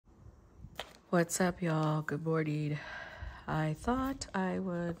What's up, y'all? Good morning. I thought I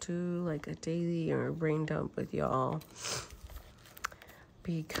would do like a daily or a brain dump with y'all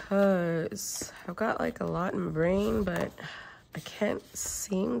because I've got like a lot in my brain, but I can't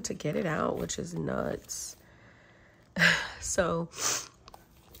seem to get it out, which is nuts. So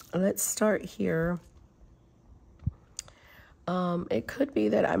let's start here. It could be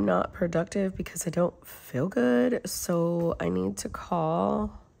that I'm not productive because I don't feel good, so I need to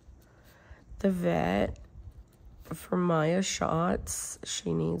call the vet for Maya's shots.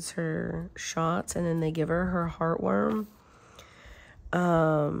 She needs her shots, and then they give her heartworm.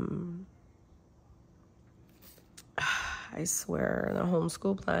 I swear, the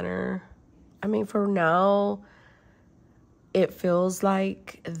homeschool planner, I mean, for now, it feels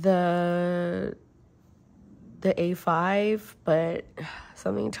like the A5, but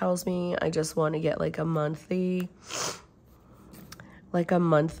something tells me I just want to get like a monthly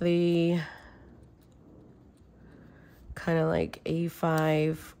kind of like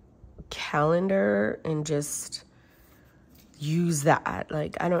A5 calendar and just use that.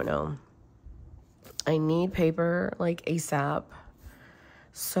 Like, I don't know. I need paper like ASAP.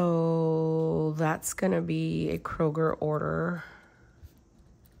 So that's going to be a Kroger order.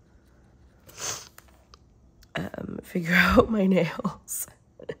 Figure out my nails.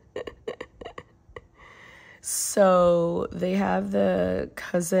 So they have the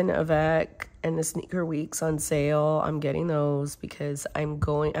Cousin Avec and the Sneaker Weeks on sale. I'm getting those because I'm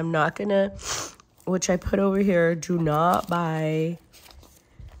not gonna, which I put over here, do not buy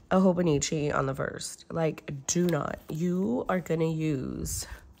a Hobonichi on the 1st. Like, do not. You are gonna use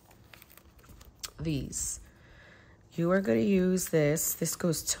these. You are gonna use this. This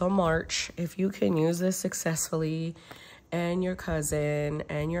goes till March. If you can use this successfully and your cousin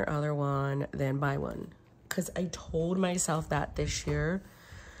and your other one, then buy one. Because I told myself that this year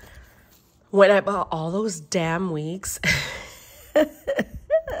when I bought all those damn weeks.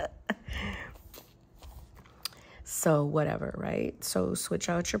 So whatever, right? So switch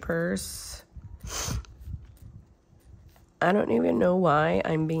out your purse. I don't even know why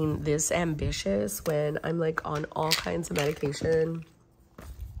I'm being this ambitious when I'm like on all kinds of medication.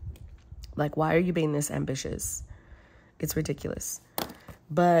 Like, why are you being this ambitious? It's ridiculous.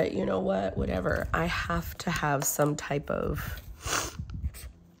 But you know what? Whatever. I have to have some type of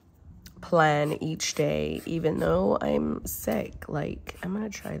plan each day, even though I'm sick. Like, I'm going to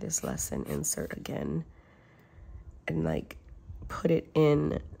try this lesson insert again and like put it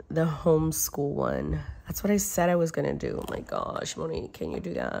in the homeschool one. That's what I said I was going to do. Oh my gosh, Monique, can you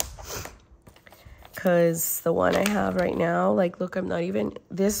do that? Because the one I have right now, like, look, I'm not even,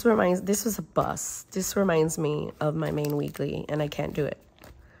 this was a bus. This reminds me of my main weekly, and I can't do it.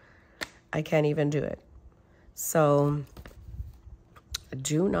 I can't even do it. So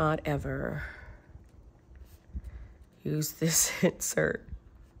do not ever use this insert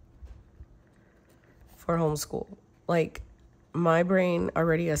for homeschool. Like, my brain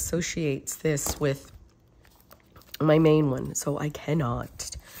already associates this with my main one, so I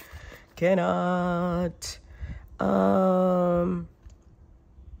cannot. You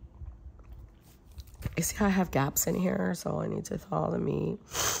see how I have gaps in here, so I need to thaw the meat.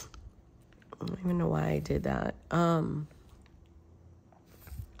 I don't even know why I did that.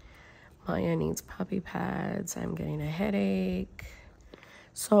 Maya needs puppy pads. I'm getting a headache.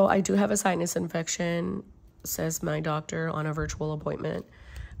 So I do have a sinus infection, says my doctor on a virtual appointment.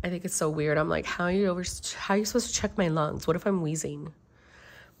 I think it's so weird. I'm like, how are you supposed to check my lungs? What if I'm wheezing?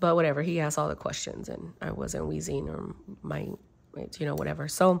 But whatever, he asked all the questions and I wasn't wheezing or whatever.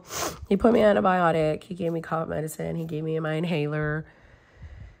 So he put me on antibiotic. He gave me cough medicine. He gave me my inhaler.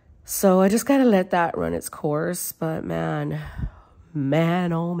 So I just got to let that run its course. But man,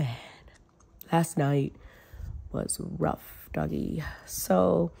 oh man, last night was rough, doggy.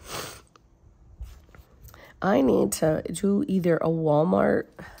 So I need to do either a Walmart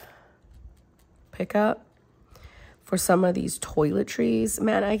pickup for some of these toiletries.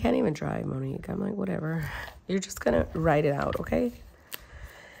 Man, I can't even drive, Monique. I'm like, whatever. You're just going to write it out, okay?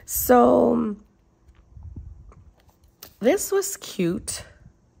 So this was cute.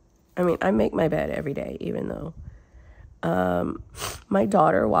 I mean, I make my bed every day, even though my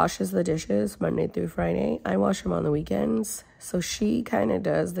daughter washes the dishes Monday through Friday. I wash them on the weekends. So she kind of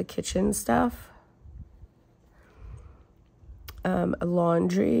does the kitchen stuff.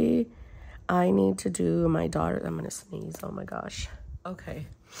 Laundry. I need to do my daughter. I'm going to sneeze. Oh my gosh. Okay.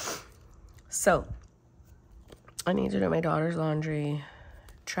 So I need to do my daughter's laundry.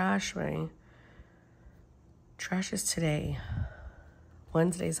 Trash is today.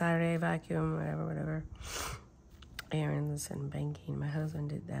 Wednesday, Saturday, vacuum, whatever. Errands and banking. My husband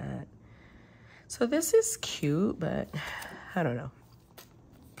did that. So this is cute, but I don't know.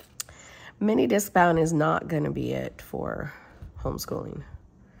 Mini disc bound is not going to be it for homeschooling.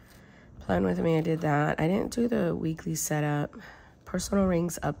 Plan with me, I did that. I didn't do the weekly setup. Personal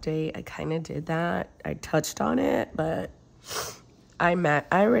rings update, I kind of did that. I touched on it, but I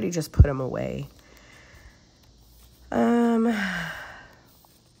already just put them away.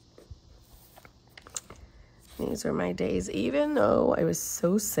 These are my days. Even though I was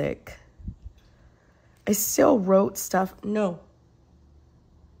so sick, I still wrote stuff. No.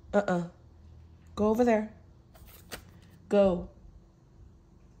 Go over there. Go.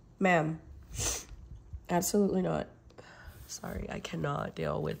 Ma'am. Absolutely not. Sorry, I cannot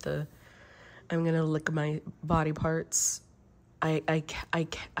deal with I'm going to lick my body parts. I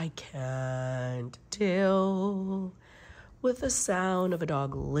can't deal with the sound of a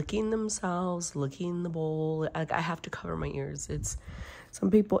dog licking themselves, licking the bowl. I have to cover my ears.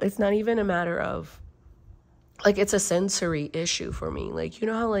 Some people, it's not even a matter of, like, it's a sensory issue for me. Like, you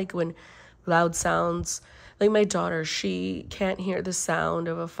know how, like, when loud sounds, like my daughter, she can't hear the sound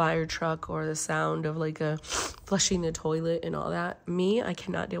of a fire truck or the sound of, like, a flushing the toilet and all that. Me, I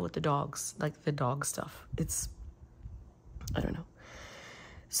cannot deal with the dogs, like the dog stuff. I don't know.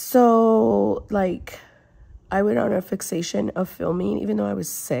 So, like, I went on a fixation of filming, even though I was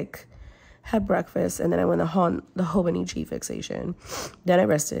sick, had breakfast, and then I went the Hobonichi fixation. Then I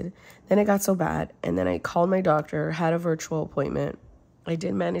rested. Then it got so bad, and then I called my doctor, had a virtual appointment. I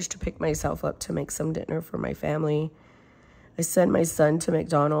did manage to pick myself up to make some dinner for my family. I sent my son to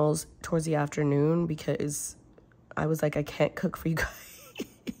McDonald's towards the afternoon because I was like, I can't cook for you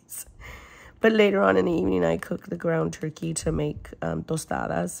guys. But later on in the evening, I cooked the ground turkey to make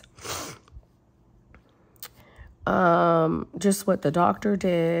tostadas. Just what the doctor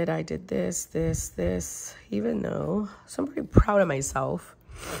did. I did this, even though, so I'm pretty proud of myself.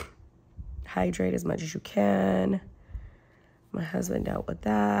 Hydrate as much as you can. My husband dealt with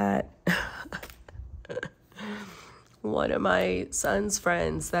that. One of my son's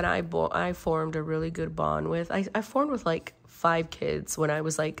friends that I formed a really good bond with. I formed with like 5 kids when I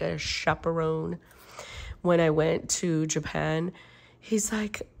was like a chaperone when I went to Japan. He's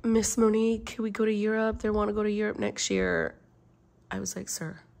like, Miss Monique, can we go to Europe? They want to go to Europe next year. I was like,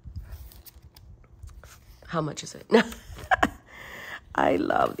 sir, how much is it? I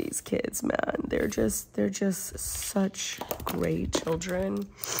love these kids, man. They're just such great children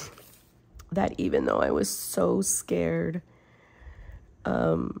that even though I was so scared,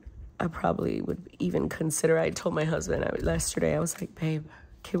 I probably would even consider, I told my husband yesterday, I was like, babe,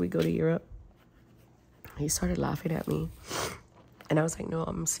 can we go to Europe? He started laughing at me. And I was like, no,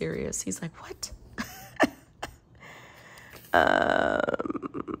 I'm serious. He's like, what?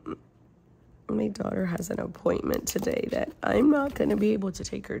 My daughter has an appointment today that I'm not going to be able to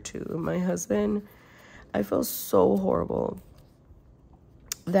take her to. My husband, I feel so horrible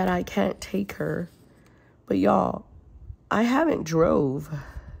that I can't take her. But y'all, I haven't drove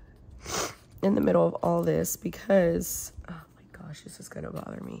in the middle of all this because, oh my gosh, this is going to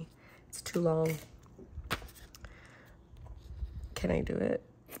bother me. It's too long. Can I do it?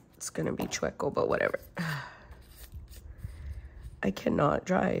 It's going to be chueco, but whatever. I cannot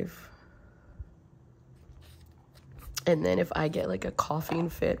drive. And then if I get like a coughing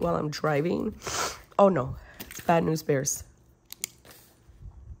fit while I'm driving, oh no, it's bad news bears.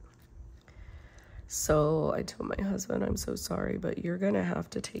 So I told my husband, I'm so sorry, but you're going to have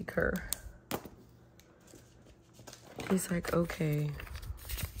to take her. He's like, okay.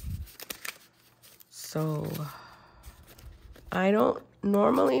 So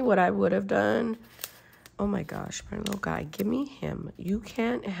normally what I would have done, oh my gosh, my little guy, give me him. You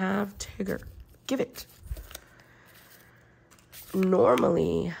can't have Tigger. Give it.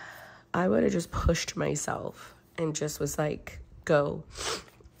 Normally, I would have just pushed myself and just was like, go.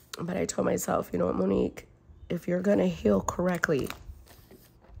 But I told myself, you know what, Monique, if you're going to heal correctly,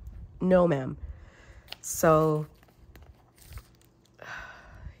 no, ma'am. So,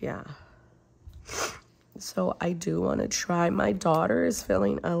 yeah. So I do want to try. My daughter is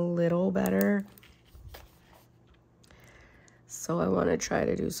feeling a little better. So I want to try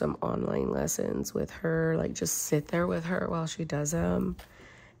to do some online lessons with her, like just sit there with her while she does them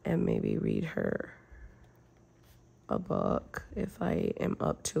and maybe read her a book if I am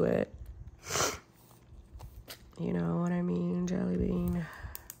up to it. You know what I mean, Jelly Bean?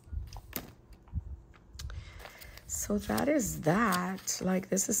 So that is that. Like,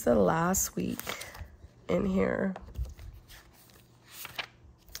 this is the last week in here.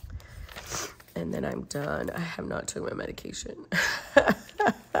 And then I'm done. I have not took my medication.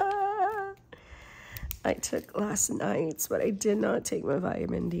 I I took last night's, but I did not take my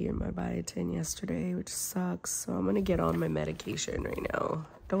vitamin D and my biotin yesterday, which sucks. So I'm going to get on my medication right now.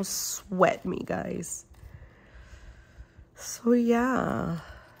 Don't sweat me, guys. So yeah,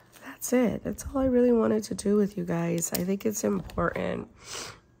 that's it. That's all I really wanted to do with you guys. I think it's important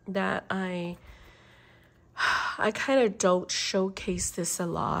that I kind of don't showcase this a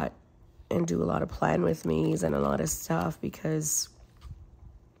lot and do a lot of plan with me's and a lot of stuff, because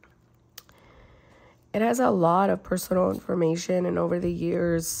it has a lot of personal information, and over the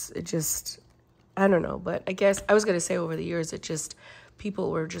years, it just, I don't know, but I guess I was going to say over the years, it just,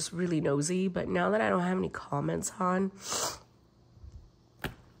 people were just really nosy, but now that I don't have any comments on,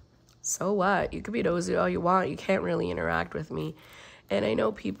 so what? You could be nosy all you want. You can't really interact with me. And I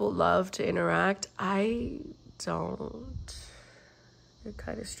know people love to interact. I don't. It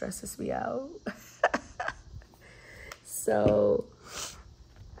kind of stresses me out. So,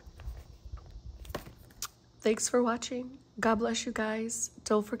 thanks for watching. God bless you guys.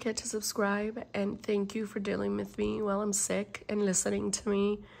 Don't forget to subscribe, and thank you for dealing with me while I'm sick and listening to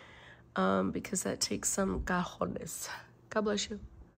me, because that takes some cajones. God bless you.